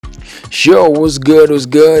Sure, what's good? What's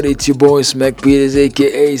good? It's your boy Smack Peters,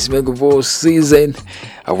 aka Smack of all season.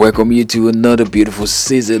 I welcome you to another beautiful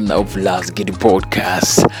season of Last Giddy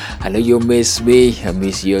Podcast. I know you miss me, I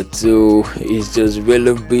miss you too. It's just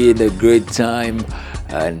really been a great time.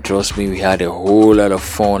 And trust me, we had a whole lot of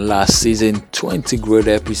fun last season. 20 great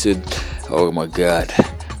episodes. Oh my god.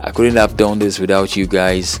 I couldn't have done this without you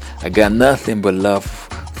guys. I got nothing but love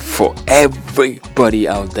for everybody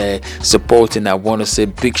out there supporting. I want to say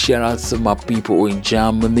big shout out to my people in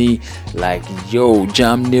Germany. Like, yo,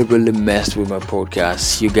 Germany really messed with my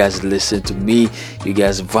podcast. You guys listen to me, you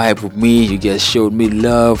guys vibe with me, you guys showed me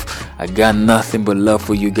love. I got nothing but love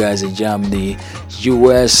for you guys in Germany.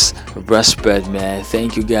 US, respect, man.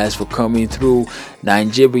 Thank you guys for coming through.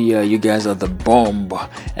 Nigeria, you guys are the bomb.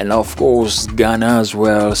 And of course Ghana as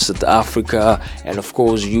well, South Africa, and of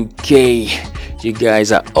course UK. You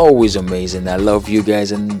guys are always amazing. I love you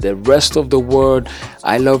guys, and the rest of the world,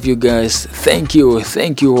 I love you guys. Thank you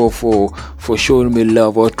all for showing me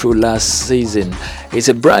love all through last season. It's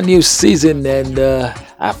a brand new season, and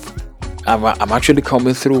I'm actually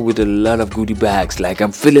coming through with a lot of goodie bags. Like,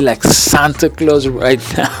 I'm feeling like Santa Claus right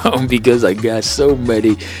now because I got so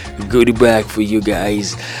many goodie bags for you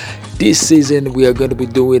guys. This season we are going to be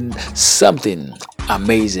doing something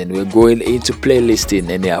amazing. We're going into playlisting,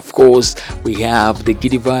 and of course we have the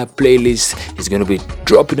Giddy Vibe playlist. It's going to be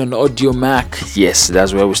dropping on Audio Mac. Yes,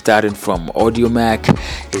 that's where we're starting from. Audio Mac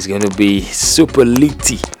is going to be super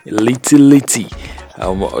litty.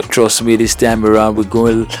 Trust me, this time around we're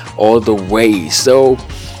going all the way. So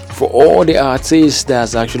for all the artists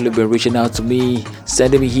that's actually been reaching out to me,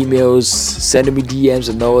 sending me emails, sending me DMs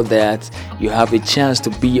and all that, you have a chance to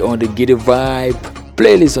be on the Giddy Vibe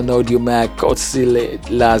playlist on Audio Mac, courtesy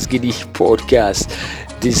Last Giddy Podcast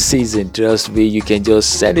this season. Trust me, you can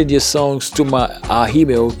just send in your songs to our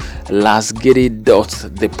email,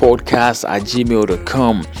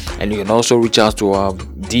 lastgiddy.thepodcast@gmail.com, and you can also reach out to our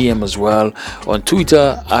DM as well on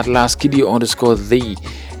Twitter at lastgiddy_the,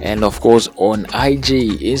 and of course on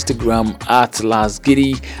IG, Instagram at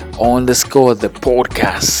lastgiddy_the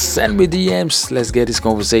podcast. Send me DMs. Let's get this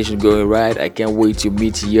conversation going, right? I can't wait to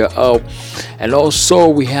meet you up. And also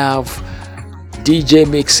we have DJ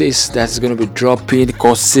mixes that's going to be dropping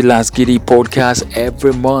courtesy Last Giddy Podcast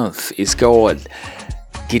every month. It's called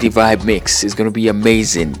Giddy Vibe Mix. It's going to be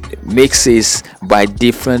amazing. Mixes by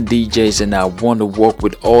different DJs, and I want to work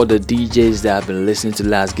with all the DJs that have been listening to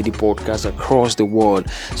Last Giddy Podcast across the world.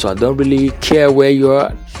 So I don't really care where you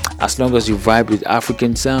are, as long as you vibe with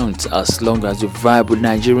African sounds, as long as you vibe with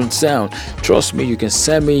Nigerian sound. Trust me, you can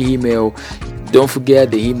send me an email. Don't forget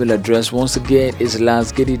the email address once again is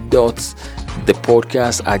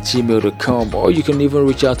lastgiddy.thepodcast@gmail.com, or you can even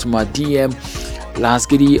reach out to my DM,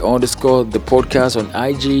 lastgiddy_the podcast on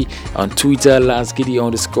IG, on Twitter,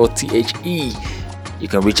 lastgiddy_THE. You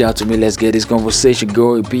can reach out to me. Let's get this conversation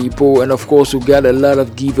going, people. And of course, we got a lot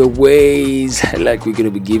of giveaways. Like, we're gonna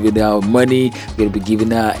be giving out money, we're gonna be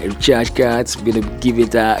giving out recharge cards, we're gonna be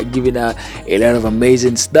giving out a lot of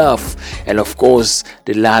amazing stuff. And of course,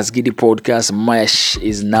 the Last Giddy Podcast merch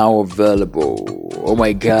is now available. Oh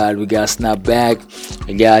my god, we got snapback,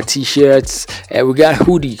 we got t-shirts, and we got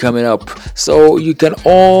hoodie coming up. So you can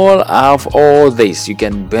all have all this. You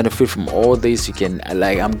can benefit from all this. You can,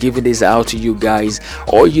 like, I'm giving this out to you guys.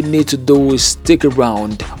 All you need to do is stick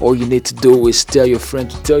around. All you need to do is tell your friend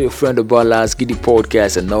about Last Giddy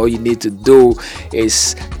Podcast, and all you need to do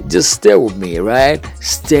is just stay with me, right?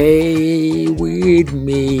 Stay with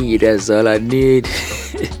me. That's all I need.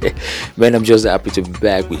 Man, I'm just happy to be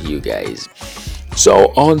back with you guys.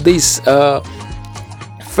 So on this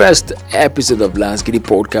first episode of Last Giddy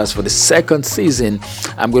Podcast for the second season,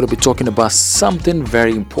 I'm going to be talking about something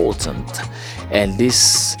very important, and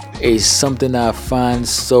this is something I find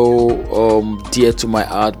so dear to my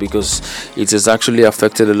heart because it has actually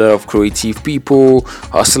affected a lot of creative people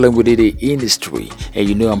hustling within the industry, and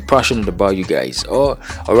you know I'm passionate about you guys.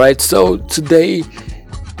 Alright, so today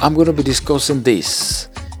I'm going to be discussing this,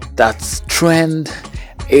 that trend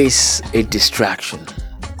is a distraction.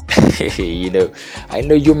 I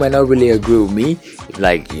know you might not really agree with me,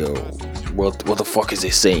 like, what the fuck is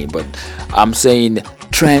he saying? But I'm saying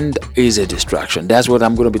trend is a distraction. That's what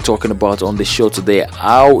I'm going to be talking about on the show today.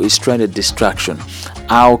 How is trend a distraction?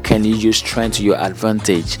 How can you use trend to your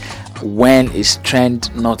advantage? When is trend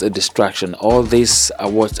not a distraction? All this are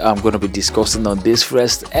what I'm going to be discussing on this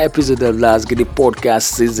first episode of Last Giddy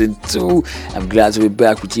Podcast Season 2. I'm glad to be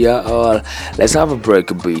back with you all. Let's have a break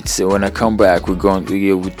a bit. So when I come back, we'll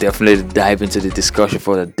definitely dive into the discussion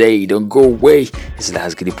for the day. Don't go away. It's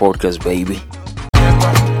Last Giddy Podcast, baby.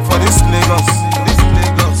 For this Lagos,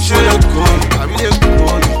 show your goal. I really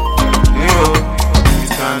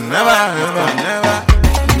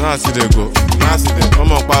dey go.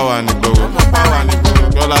 Ọmọ power ni gbogbo.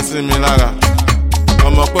 Yọlá sí mi lára.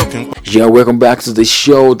 Ọmọ pòkín. Yeah, welcome back to the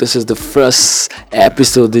show. This is the first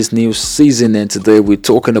episode of this new season, and today we're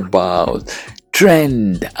talking about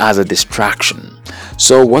trend as a distraction.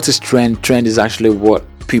 So, what is trend? Trend is actually what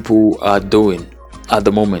people are doing at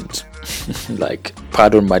the moment. Like,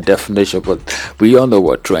 pardon my definition, but we all know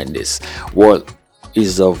what trend is. What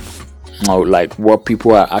is like what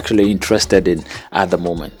people are actually interested in at the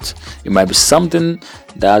moment. It might be something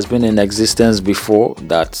that has been in existence before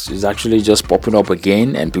that is actually just popping up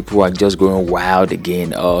again, and people are just going wild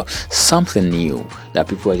again, or something new that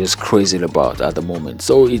people are just crazy about at the moment.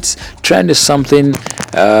 So it's trend is something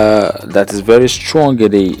that is very strong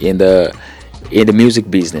in the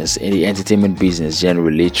music business, in the entertainment business.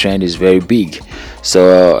 Generally, trend is very big.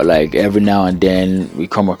 So like every now and then we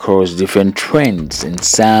come across different trends in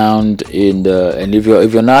sound, and if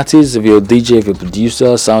you're an artist, if you're a DJ, if you're a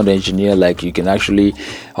producer, sound engineer, like, you can actually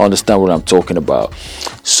understand what I'm talking about.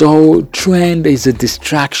 So trend is a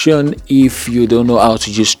distraction if you don't know how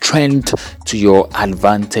to use trend to your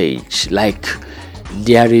advantage. Like,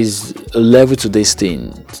 there is a level to this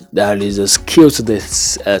thing, there is a skill to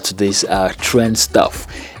this trend stuff.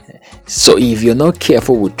 So if you're not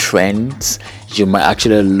careful with trends, you might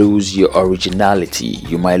actually lose your originality,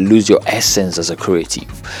 you might lose your essence as a creative.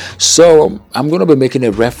 So I'm going to be making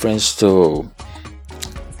a reference to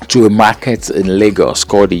a market in Lagos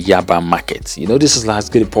called the Yaba Market. You know, this is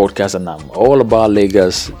Last Good Podcast, and I'm all about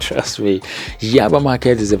Lagos. Trust me, Yaba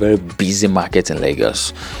Market is a very busy market in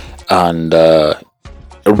Lagos, and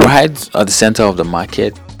right at the center of the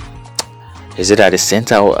market, is it at the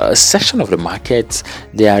center or a section of the market,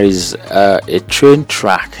 there is a train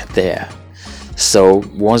track there. So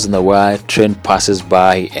once in a while, train passes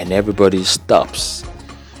by and everybody stops.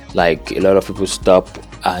 Like, a lot of people stop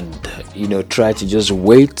and try to just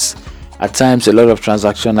wait. At times, a lot of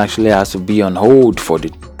transaction actually has to be on hold for the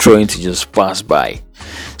train to just pass by.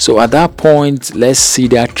 So at that point, let's see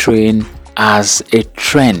that train as a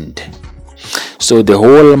trend. So the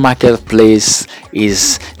whole marketplace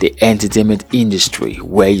is the entertainment industry,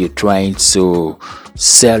 where you're trying to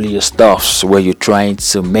sell your stuffs, where you're trying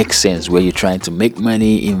to make sense, where you're trying to make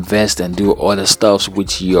money, invest, and do other stuffs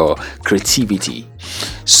with your creativity.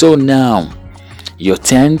 So now, your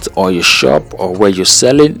tent or your shop or where you're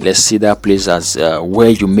selling, let's see that place as where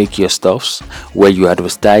you make your stuffs, where you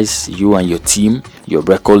advertise, you and your team, your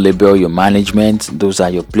record label, your management. Those are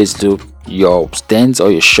your place to your stands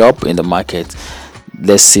or your shop in the market.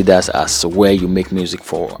 Let's see that as where you make music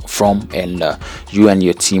from, and you and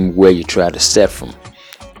your team where you try to sell from.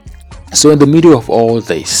 So in the middle of all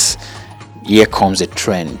this, here comes a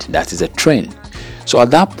trend. That is a trend. So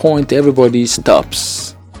at that point, everybody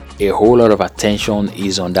stops. A whole lot of attention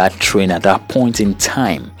is on that train at that point in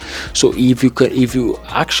time. So if you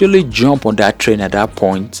actually jump on that train at that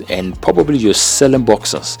point, and probably you're selling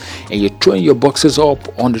boxes and you're throwing your boxes up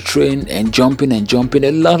on the train and jumping,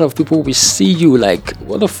 a lot of people will see you like,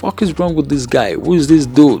 what the fuck is wrong with this guy? Who is this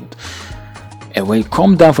dude? And when you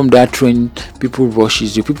come down from that train, people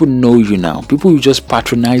rushes you. People know you now. People will just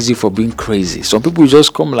patronize you for being crazy. Some people will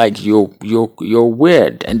just come like, you're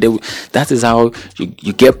weird, and that is how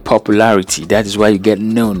you get popularity. That is why you get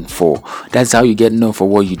known for. That's how you get known for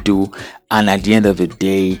what you do. And at the end of the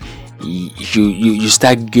day, you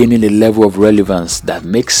start gaining a level of relevance that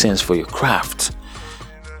makes sense for your craft.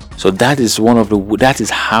 So that is that is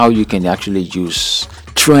how you can actually use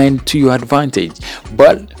trend to your advantage.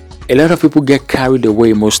 But a lot of people get carried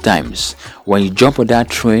away most times. When you jump on that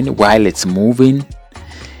train while it's moving,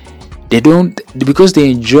 because they're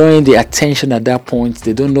enjoying the attention at that point,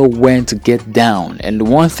 they don't know when to get down. And the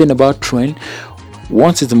one thing about train,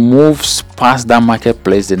 once it moves past that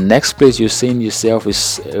marketplace, the next place you're seeing yourself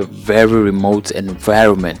is a very remote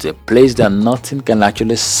environment, a place that nothing can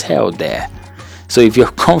actually sell there. So if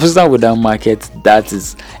you're comfortable with that market, that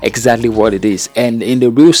is exactly what it is. And in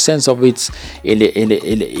the real sense of it, in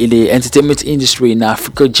the entertainment industry in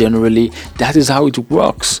Africa generally, that is how it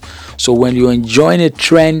works. So when you're enjoying a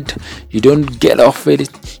trend, you don't get off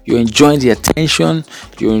it. You're enjoying the attention,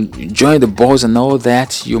 you're enjoying the buzz and all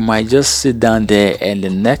that. You might just sit down there, and the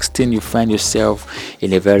next thing you find yourself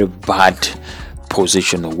in a very bad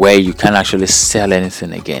position where you can't actually sell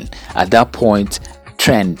anything again. At that point,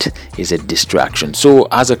 trend is a distraction. So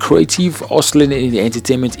as a creative hustling in the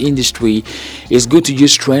entertainment industry, it's good to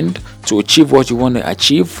use trend to achieve what you want to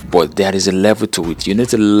achieve, but there is a level to it. You need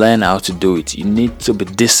to learn how to do it. You need to be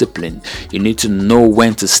disciplined. You need to know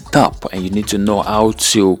when to stop, and you need to know how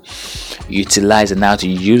to utilize and how to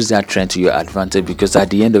use that trend to your advantage, because at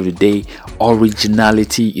the end of the day,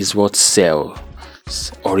 originality is what sells.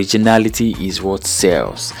 trends. Originality is what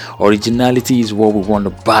sells. Originality is what we want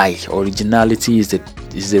to buy. Originality is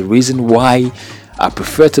the reason why I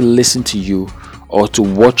prefer to listen to you, or to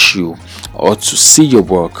watch you, or to see your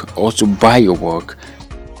work, or to buy your work,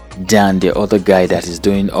 than the other guy that is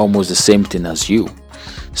doing almost the same thing as you.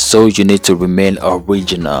 So you need to remain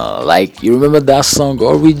original. Like, you remember that song,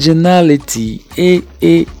 Originality?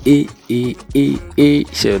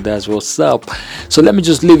 So that's what's up. So let me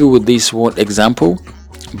just leave you with this one example.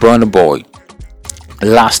 Burna Boy.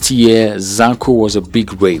 Last year, Zanku was a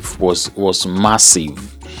big rave, was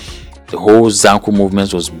massive. The whole Zanku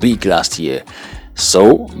movement was big last year.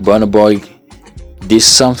 So Burna Boy did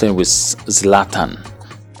something with Zlatan,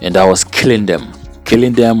 and that was Killing Them.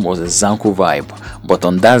 Killing Them was a Zanku vibe. But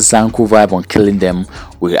on that Zanku vibe, on Killing Them,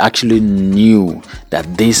 we actually knew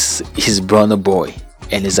that this is Burna Boy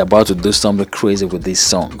and is about to do something crazy with this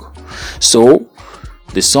song. So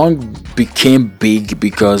the song became big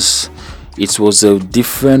because it was a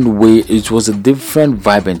different way, it was a different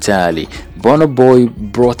vibe entirely. Burna Boy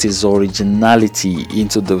brought his originality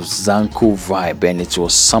into the Zanku vibe, and it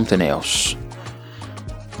was something else.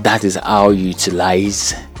 That is how you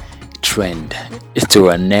utilize trend to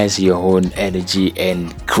harness your own energy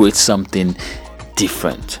and create something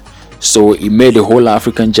different. So he made the whole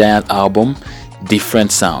African Giant album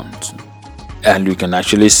different sound, and you can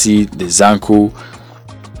actually see the Zanku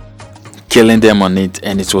Killing Them on it,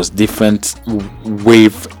 and it was different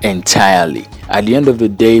wave entirely. At the end of the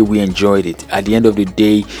day, we enjoyed it. At the end of the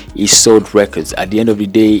day, he sold records. At the end of the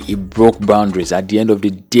day, he broke boundaries. At the end of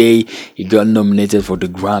the day, he got nominated for the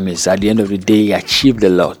Grammys. At the end of the day, he achieved a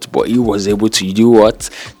lot, but he was able to do what?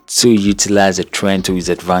 To utilize a trend to his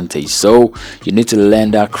advantage. So you need to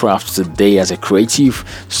learn that craft today as a creative,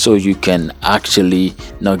 so you can actually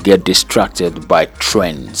not get distracted by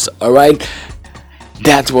trends. All right.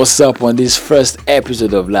 That's what's up on this first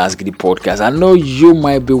episode of Last Giddy Podcast. I know you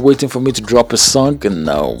might be waiting for me to drop a song, and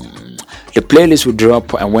the playlist will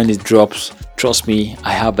drop, and when it drops, trust me,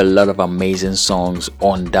 I have a lot of amazing songs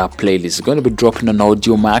on that playlist. It's going to be dropping on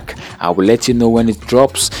Audio Mac. I will let you know when it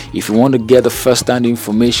drops. If you want to get the first hand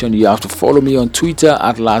information, you have to follow me on Twitter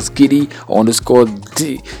at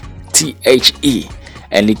LastGiddy_THE.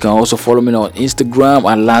 And you can also follow me on Instagram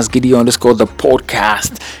at LastGiddy_the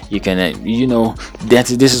podcast. You can,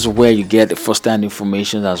 this is where you get the first-hand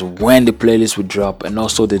information as when the playlist will drop, and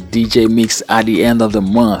also the DJ mix at the end of the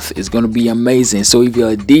month. It's going to be amazing. So if you're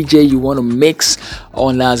a DJ, you want to mix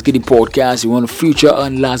on Last Giddy Podcast, you want to feature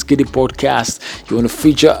on Last Giddy Podcast, you want to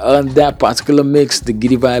feature on that particular mix, the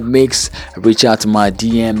Giddy Vibe mix, reach out to my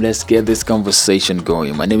DM. Let's get this conversation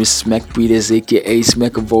going. My name is Smek Peters, aka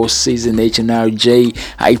Smek of all season, HNRJ.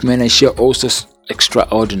 Hype man and show also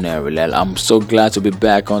extraordinary. I'm so glad to be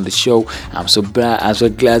back on the show. I'm so glad to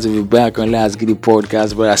be back on Last Giddy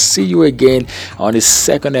Podcast. But I see you again on the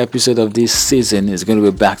second episode of this season. It's going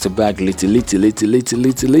to be back to back. Litty.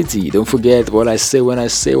 Don't forget what I say when I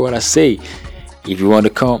say what I say. If you want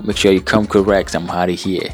to come, make sure you come correct. I'm out of here.